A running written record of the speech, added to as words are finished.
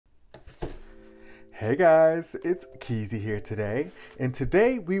Hey guys, it's Keezy here today, and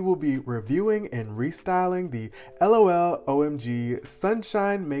today we will be reviewing and restyling the LOL OMG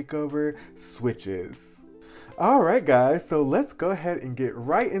Sunshine Makeover switches. Alright guys, so let's go ahead and get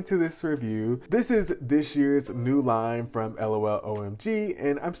right into this review. This is this year's new line from LOL OMG,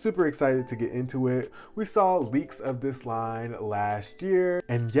 and I'm super excited to get into it. We saw leaks of this line last year,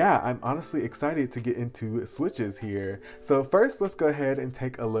 and yeah, I'm honestly excited to get into switches here. So first, let's go ahead and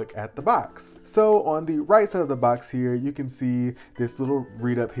take a look at the box. So on the right side of the box here, you can see this little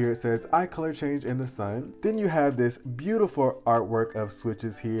read up here. It says, eye color change in the sun. Then you have this beautiful artwork of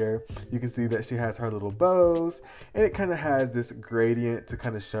switches here. You can see that she has her little bows, and it kind of has this gradient to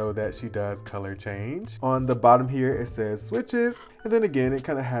kind of show that she does color change. On the bottom here it says switches, and then again it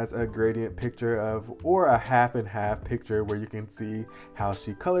kind of has a gradient picture of, or a half and half picture where you can see how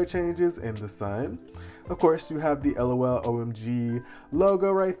she color changes in the sun. Of course, you have the LOL OMG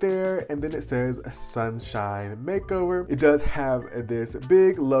logo right there, and then it says Sunshine Makeover. It does have this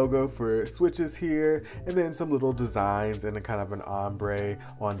big logo for switches here, and then some little designs and a kind of an ombre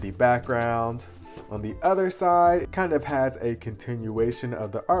on the background. On the other side, it kind of has a continuation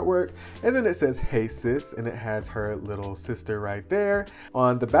of the artwork, and then it says hey sis, and it has her little sister right there.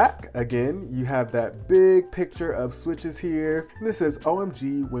 On the back, again, you have that big picture of switches here, and it says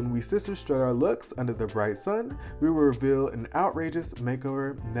OMG, when we sisters strut our looks under the bright sun, we will reveal an outrageous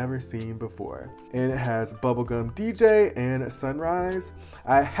makeover never seen before. And it has Bubblegum DJ and Sunrise.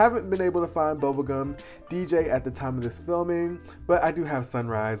 I haven't been able to find Bubblegum DJ at the time of this filming, but I do have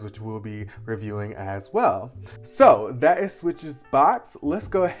Sunrise, which we'll be reviewing as well. So that is Switch's box. Let's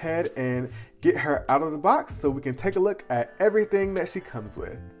go ahead and get her out of the box so we can take a look at everything that she comes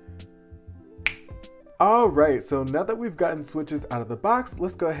with. Alright, so now that we've gotten switches out of the box,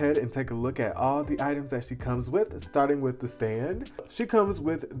 let's go ahead and take a look at all the items that she comes with, starting with the stand. She comes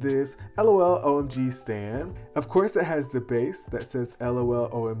with this LOL OMG stand. Of course, it has the base that says LOL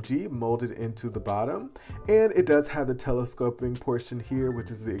OMG molded into the bottom, and it does have the telescoping portion here,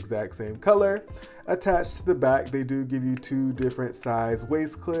 which is the exact same color. Attached to the back, they do give you two different size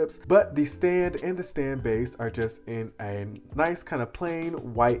waist clips, but the stand and the stand base are just in a nice kind of plain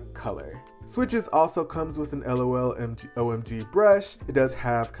white color. Switches also comes with an LOL OMG brush. It does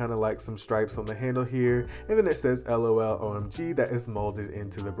have kind of like some stripes on the handle here, and then it says LOL OMG that is molded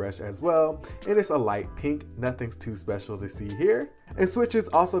into the brush as well, and it's a light pink, nothing's too special to see here. And Switches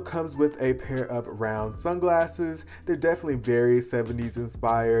also comes with a pair of round sunglasses. They're definitely very 70s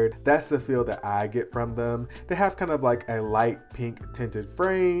inspired. That's the feel that I get from them. They have kind of like a light pink tinted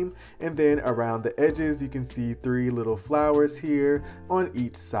frame, and then around the edges you can see three little flowers here on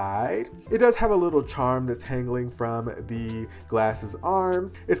each side. It does have a little charm that's hanging from the glasses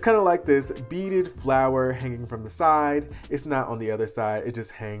arms. It's kind of like this beaded flower hanging from the side. It's not on the other side, it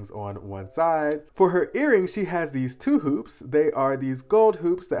just hangs on one side. For her earrings, she has these two hoops. They are these gold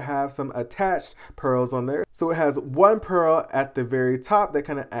hoops that have some attached pearls on there. So it has one pearl at the very top that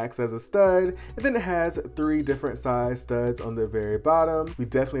kind of acts as a stud, and then it has three different size studs on the very bottom. We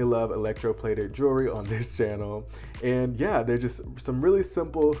definitely love electroplated jewelry on this channel. And yeah, they're just some really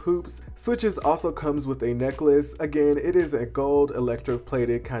simple hoops. Switches also comes with a necklace. Again, it is a gold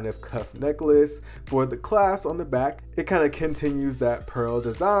electroplated kind of cuff necklace. For the clasp on the back, it kind of continues that pearl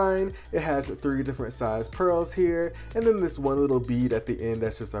design. It has three different size pearls here, and then this one little bead at the end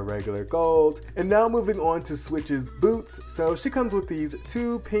that's just a regular gold. And now moving on to Switch's boots. So she comes with these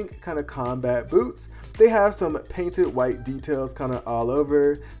two pink kind of combat boots. They have some painted white details kind of all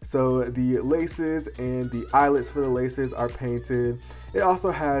over. So the laces and the eyelets for the laces are painted. It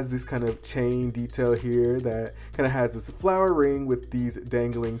also has this kind of chain detail here that kind of has this flower ring with these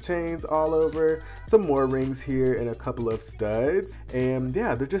dangling chains all over, some more rings here, and a couple of studs. And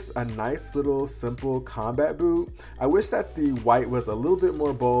yeah, they're just a nice little simple combat boot. I wish that the white was a little bit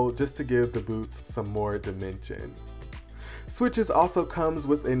more bold just to give the boots some more dimension. Switches also comes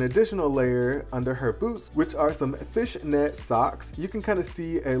with an additional layer under her boots, which are some fishnet socks. You can kind of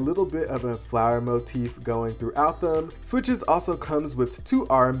see a little bit of a flower motif going throughout them. Switches also comes with two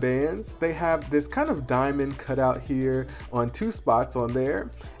armbands. They have this kind of diamond cutout here on two spots on there.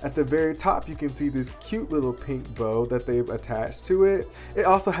 At the very top, you can see this cute little pink bow that they've attached to it. It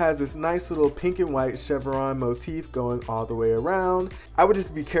also has this nice little pink and white chevron motif going all the way around. I would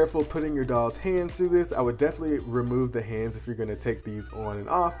just be careful putting your doll's hands through this. I would definitely remove the hands if you're going to take these on and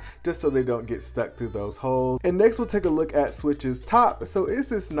off, just so they don't get stuck through those holes. And next we'll take a look at Switch's top. So it's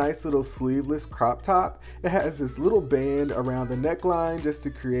this nice little sleeveless crop top. It has this little band around the neckline just to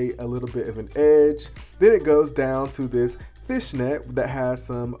create a little bit of an edge. Then it goes down to this fishnet that has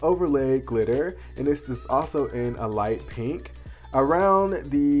some overlay glitter, and it's just also in a light pink.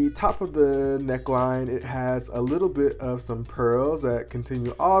 Around the top of the neckline, it has a little bit of some pearls that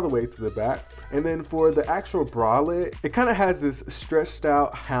continue all the way to the back. And then for the actual bralette, it kind of has this stretched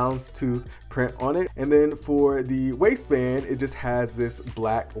out houndstooth print on it. And then for the waistband, it just has this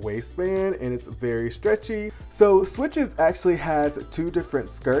black waistband and it's very stretchy. So Switches actually has two different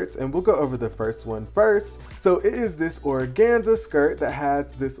skirts, and we'll go over the first one first. So it is this organza skirt that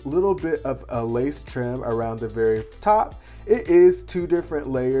has this little bit of a lace trim around the very top. It is two different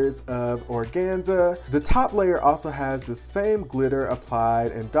layers of organza. The top layer also has the same glitter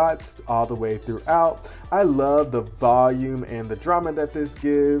applied and dots all the way throughout. I love the volume and the drama that this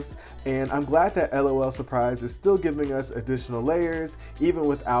gives, and I'm glad that LOL Surprise is still giving us additional layers even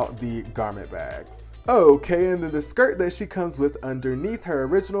without the garment bags. Okay, and then the skirt that she comes with underneath her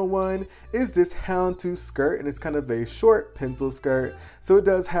original one is this houndstooth skirt, and it's kind of a short pencil skirt. So it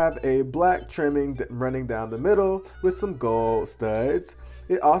does have a black trimming running down the middle with some gold studs.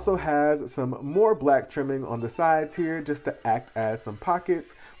 It also has some more black trimming on the sides here just to act as some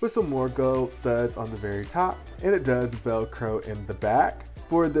pockets with some more gold studs on the very top, and it does Velcro in the back.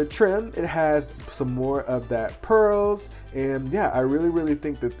 For the trim, it has some more of that pearls, and yeah, I really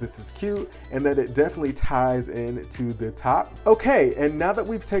think that this is cute and that it definitely ties in to the top. Okay, and now that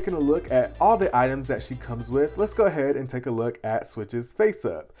we've taken a look at all the items that she comes with, let's go ahead and take a look at Switch's face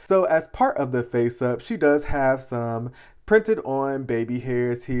up. So as part of the face up, she does have some printed on baby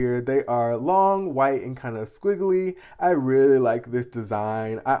hairs here. They are long, white, and kind of squiggly. I really like this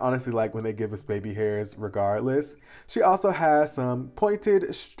design. I honestly like when they give us baby hairs regardless. She also has some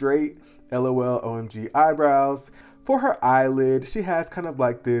pointed, straight LOL OMG eyebrows. For her eyelid, she has kind of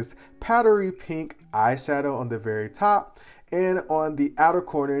like this powdery pink eyeshadow on the very top. And on the outer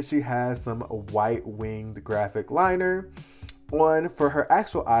corner, she has some white winged graphic liner. For her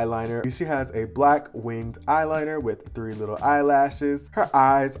actual eyeliner, she has a black winged eyeliner with 3 little eyelashes. Her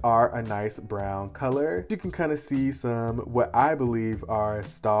eyes are a nice brown color. You can kind of see some what I believe are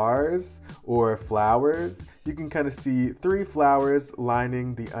stars or flowers. You can kind of see 3 flowers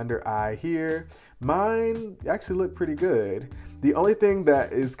lining the under eye here. Mine actually look pretty good. The only thing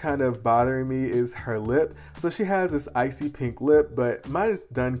that is kind of bothering me is her lip. So she has this icy pink lip, but mine is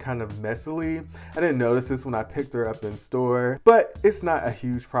done kind of messily. I didn't notice this when I picked her up in store, but it's not a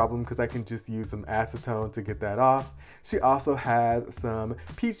huge problem because I can just use some acetone to get that off. She also has some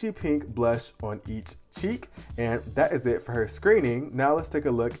peachy pink blush on each cheek, and that is it for her screening. Now let's take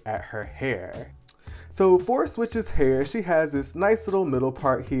a look at her hair. So for Switch's hair, she has this nice little middle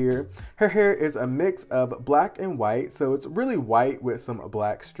part here. Her hair is a mix of black and white, so it's really white with some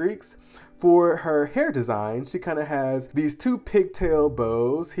black streaks. For her hair design, she kind of has these 2 pigtail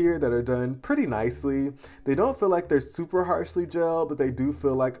bows here that are done pretty nicely. They don't feel like they're super harshly gelled, but they do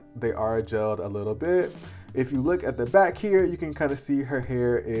feel like they are gelled a little bit. If you look at the back here, you can kind of see her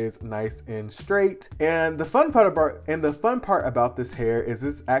hair is nice and straight. And the fun part about this hair is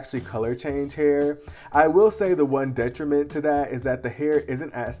it's actually color change hair. I will say the one detriment to that is that the hair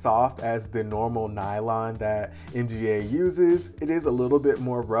isn't as soft as the normal nylon that MGA uses. It is a little bit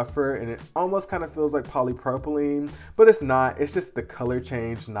more rougher and it almost kind of feels like polypropylene, but it's not. It's just the color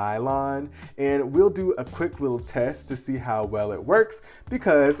change nylon. And we'll do a quick little test to see how well it works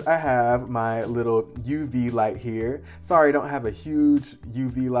because I have my little UV light here. Sorry, I don't have a huge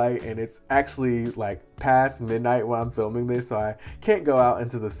UV light and it's actually like past midnight while I'm filming this, so I can't go out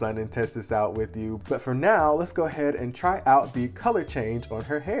into the sun and test this out with you. But for now, let's go ahead and try out the color change on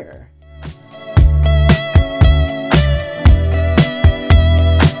her hair.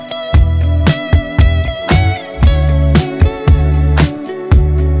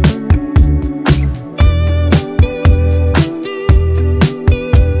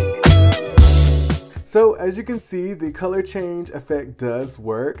 So as you can see, the color change effect does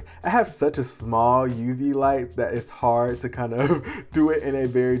work. I have such a small UV light that it's hard to kind of do it in a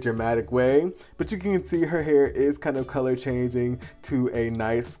very dramatic way, but you can see her hair is kind of color changing to a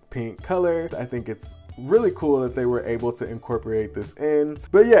nice pink color. I think it's really cool that they were able to incorporate this in.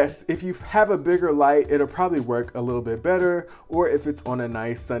 But yes, if you have a bigger light, it'll probably work a little bit better, or if it's on a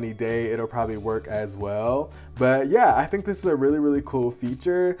nice sunny day, it'll probably work as well. But yeah, I think this is a really cool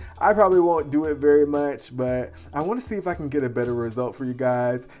feature. I probably won't do it very much, but I want to see if I can get a better result for you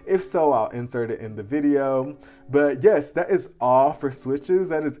guys. If so, I'll insert it in the video. But yes, that is all for Switches.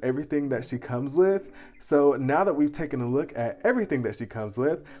 That is everything that she comes with. So now that we've taken a look at everything that she comes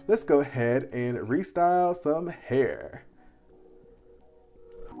with, let's go ahead and restyle some hair.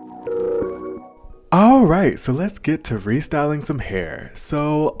 Alright, so let's get to restyling some hair.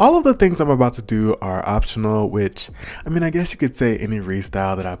 So all of the things I'm about to do are optional, which, I mean, I guess you could say any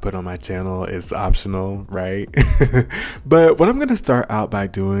restyle that I put on my channel is optional, right? But what I'm going to start out by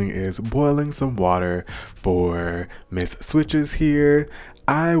doing is boiling some water for Miss Switches here.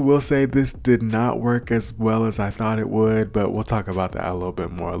 I will say this did not work as well as I thought it would, but we'll talk about that a little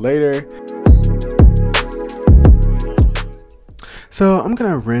bit more later. So I'm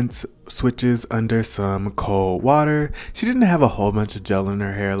gonna rinse Switches under some cold water. She didn't have a whole bunch of gel in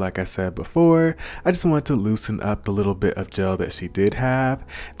her hair like I said before. I just wanted to loosen up the little bit of gel that she did have.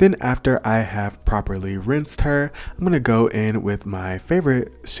 Then after I have properly rinsed her, I'm gonna go in with my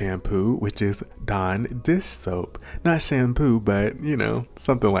favorite shampoo, which is Dawn dish soap. Not shampoo, but you know,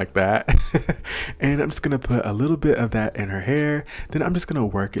 something like that. And I'm just gonna put a little bit of that in her hair. Then I'm just gonna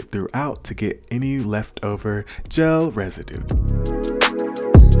work it throughout to get any leftover gel residue.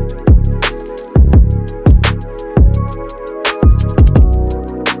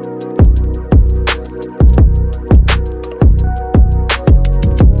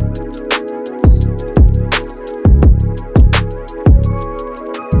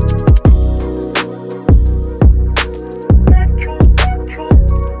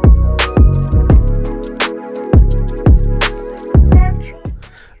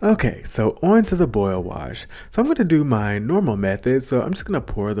 Okay, so on to the boil wash. So I'm going to do my normal method. So I'm just going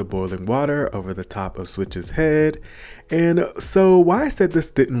to pour the boiling water over the top of Switch's head. And so why I said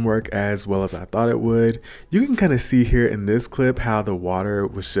this didn't work as well as I thought it would, you can kind of see here in this clip how the water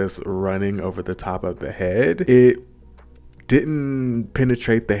was just running over the top of the head. It didn't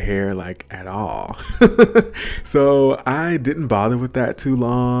penetrate the hair like at all. So I didn't bother with that too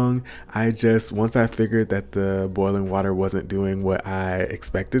long. I just, once I figured that the boiling water wasn't doing what I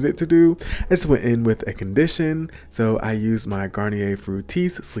expected it to do, I just went in with a condition. So I used my Garnier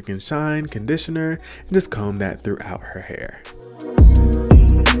Fructis Sleek and Shine conditioner and just combed that throughout her hair.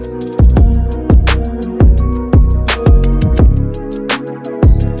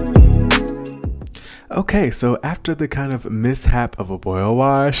 Okay, so after the kind of mishap of a boil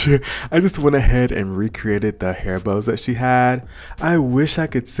wash, I just went ahead and recreated the hair bows that she had. I wish I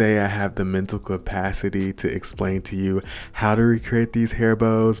could say I have the mental capacity to explain to you how to recreate these hair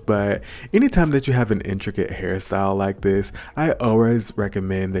bows, but anytime that you have an intricate hairstyle like this, I always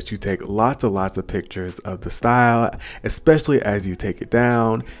recommend that you take lots of pictures of the style, especially as you take it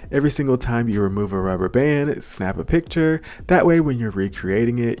down. Every single time you remove a rubber band, snap a picture. That way when you're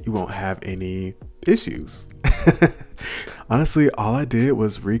recreating it, you won't have any issues. Honestly, all I did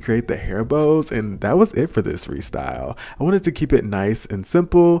was recreate the hair bows and that was it for this restyle. I wanted to keep it nice and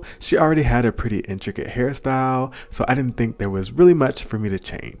simple. She already had a pretty intricate hairstyle, so I didn't think there was really much for me to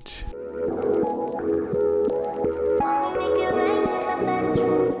change.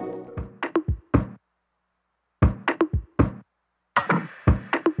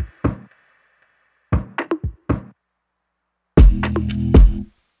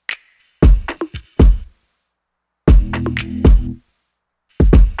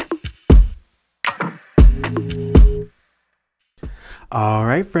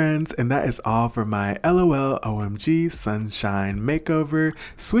 Alright friends, and that is all for my LOL OMG Sunshine Makeover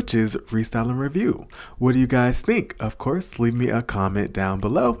Switches Restyling Review. What do you guys think? Of course, leave me a comment down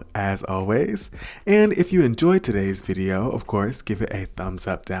below, as always. And if you enjoyed today's video, of course, give it a thumbs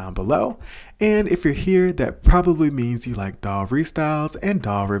up down below. And if you're here, that probably means you like doll restyles and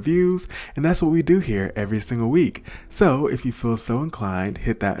doll reviews, and that's what we do here every single week. So if you feel so inclined,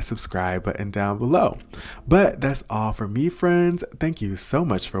 hit that subscribe button down below. But that's all for me, friends. Thank you so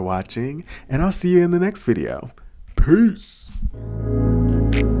much for watching, and I'll see you in the next video. Peace!